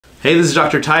Hey, this is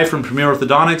Dr. Ty from Premier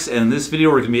Orthodontics, and in this video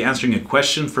we're going to be answering a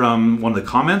question from one of the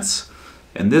comments.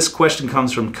 And this question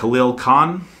comes from Khalil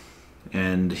Khan,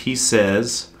 and he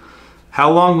says,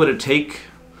 how long would it take?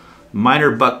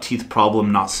 Minor buck teeth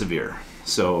problem, not severe.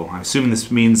 So I'm assuming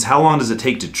this means how long does it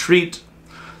take to treat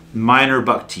minor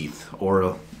buck teeth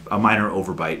or a minor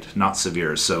overbite, not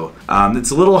severe. So it's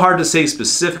a little hard to say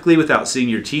specifically without seeing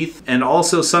your teeth, and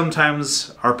also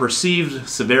sometimes our perceived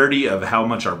severity of how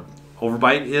much our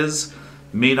overbite is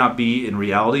may not be in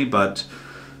reality, but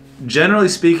generally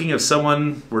speaking, if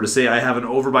someone were to say I have an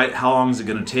overbite, how long is it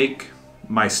going to take?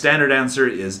 My standard answer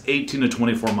is 18 to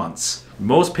 24 months.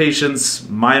 Most patients,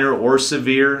 minor or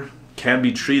severe, can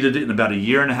be treated in about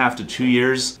 1.5 to 2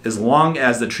 years as long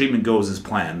as the treatment goes as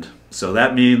planned. So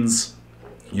that means,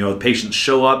 the patients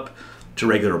show up to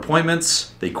regular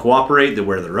appointments, they cooperate, they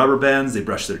wear their rubber bands, they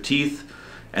brush their teeth,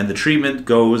 and the treatment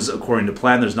goes according to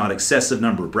plan. There's not excessive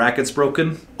number of brackets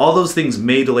broken. All those things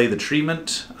may delay the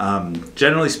treatment.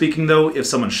 Generally speaking though, if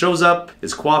someone shows up,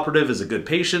 is cooperative, is a good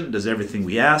patient, does everything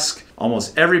we ask,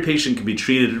 almost every patient can be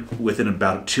treated within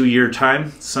about a 2-year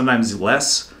time, sometimes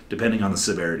less, depending on the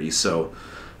severity. So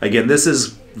again, this is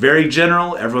very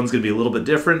general. Everyone's gonna be a little bit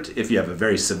different. If you have a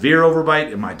very severe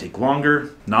overbite, it might take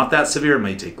longer. Not that severe, it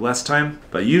may take less time.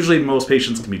 But usually most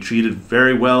patients can be treated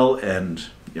very well and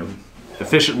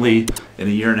efficiently in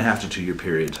a 1.5 to 2 year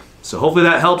period. So hopefully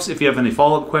that helps. If you have any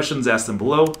follow-up questions, ask them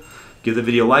below. Give the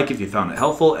video a like if you found it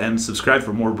helpful, and subscribe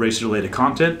for more brace related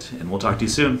content, and we'll talk to you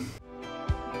soon.